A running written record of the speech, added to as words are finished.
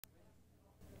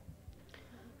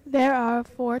There are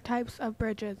four types of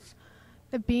bridges.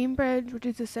 The beam bridge, which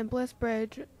is the simplest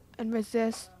bridge and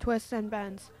resists twists and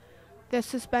bends. The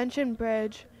suspension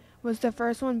bridge was the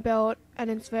first one built and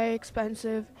it's very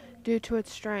expensive due to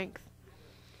its strength.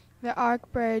 The arc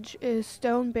bridge is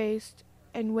stone-based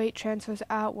and weight transfers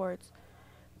outwards.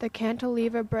 The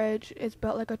cantilever bridge is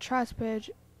built like a truss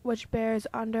bridge which bears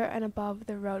under and above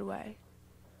the roadway.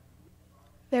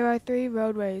 There are three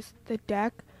roadways: the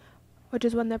deck, which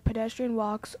is when the pedestrian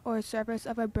walks or surface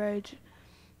of a bridge.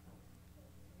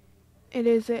 It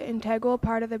is an integral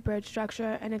part of the bridge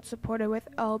structure and it's supported with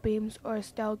L-beams or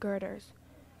stele girders.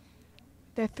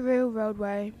 The through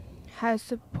roadway has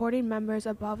supporting members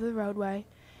above the roadway,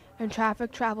 and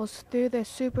traffic travels through the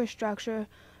superstructure,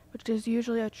 which is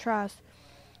usually a truss,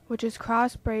 which is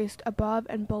cross-braced above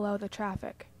and below the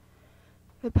traffic.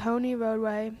 The pony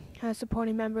roadway has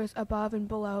supporting members above and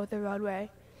below the roadway.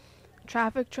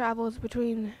 Traffic travels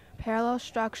between parallel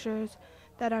structures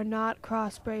that are not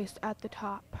cross-braced at the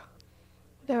top.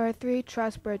 There are three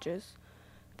truss bridges: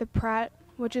 the Pratt,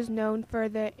 which is known for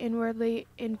the inwardly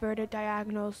inverted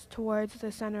diagonals towards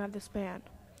the center of the span.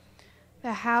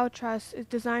 The Howe truss is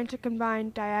designed to combine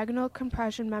diagonal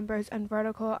compression members and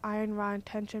vertical iron rod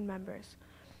tension members.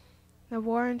 The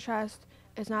Warren truss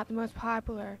is not the most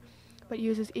popular, but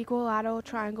uses equilateral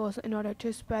triangles in order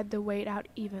to spread the weight out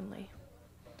evenly.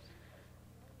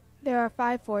 There are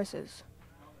five forces.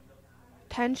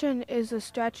 Tension is the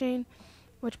stretching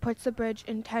which puts the bridge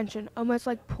in tension, almost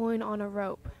like pulling on a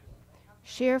rope.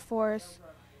 Shear force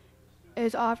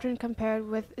is often compared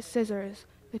with scissors.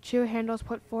 The two handles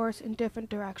put force in different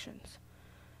directions.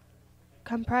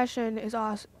 Compression is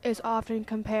often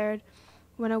compared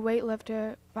when a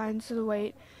weightlifter finds the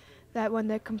weight that when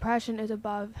the compression is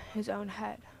above his own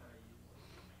head.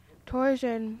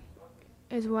 Torsion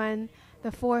is when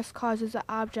the force causes the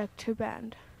object to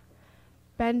bend.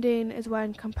 Bending is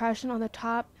when compression on the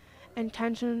top and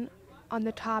tension on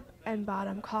the top and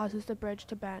bottom causes the bridge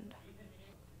to bend.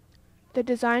 The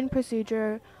design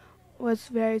procedure was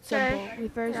very simple. We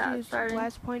first used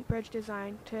West Point Bridge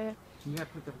Design to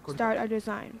start our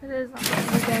design. We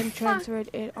then transferred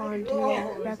it onto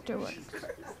Vectorworks.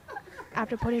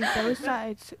 After putting both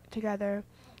sides together,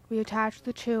 we attached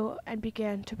the two and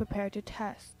began to prepare to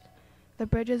test. The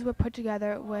bridges were put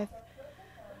together with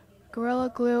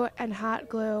Gorilla Glue and hot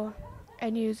glue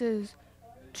and uses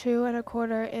 2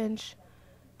 1/4 inch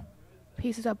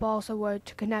pieces of balsa wood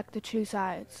to connect the two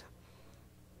sides.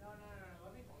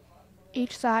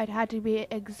 Each side had to be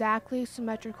exactly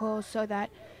symmetrical so that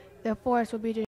the force would be